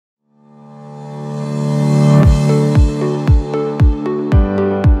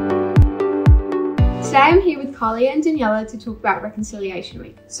Kahlea and Daniella to talk about Reconciliation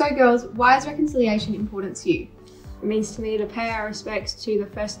Week. So girls, why is reconciliation important to you? It means to me to pay our respects to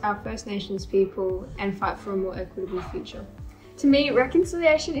our First Nations people and fight for a more equitable future. To me,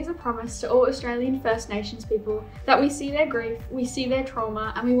 reconciliation is a promise to all Australian First Nations people that we see their grief, we see their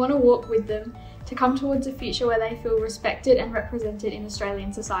trauma, and we want to walk with them to come towards a future where they feel respected and represented in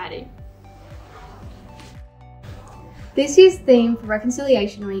Australian society. This year's theme for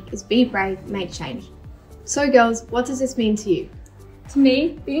Reconciliation Week is Be Brave, Make Change. So girls, what does this mean to you? To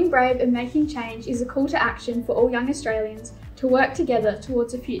me, being brave and making change is a call to action for all young Australians to work together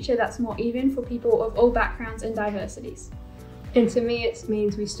towards a future that's more even for people of all backgrounds and diversities. And to me, it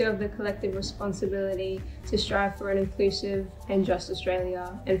means we still have the collective responsibility to strive for an inclusive and just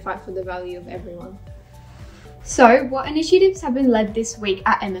Australia and fight for the value of everyone. So, what initiatives have been led this week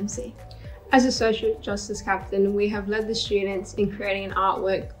at MMC? As a social justice captain, we have led the students in creating an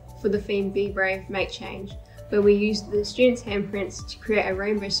artwork for the theme Be Brave, Make Change, where we used the students' handprints to create a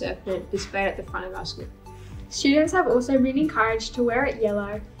rainbow serpent displayed at the front of our school. Students have also been encouraged to wear it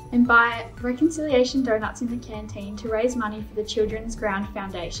yellow and buy reconciliation donuts in the canteen to raise money for the Children's Ground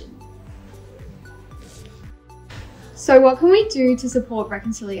Foundation. So what can we do to support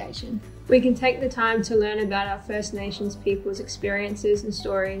reconciliation? We can take the time to learn about our First Nations people's experiences and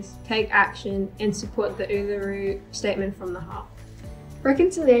stories, take action, and support the Uluru Statement from the Heart.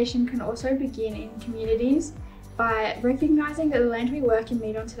 Reconciliation can also begin in communities by recognising that the land we work and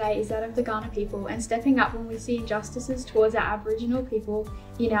meet on today is that of the Kaurna people and stepping up when we see injustices towards our Aboriginal people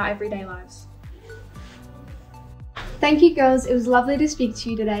in our everyday lives. Thank you girls, it was lovely to speak to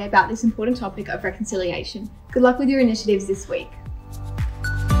you today about this important topic of reconciliation. Good luck with your initiatives this week.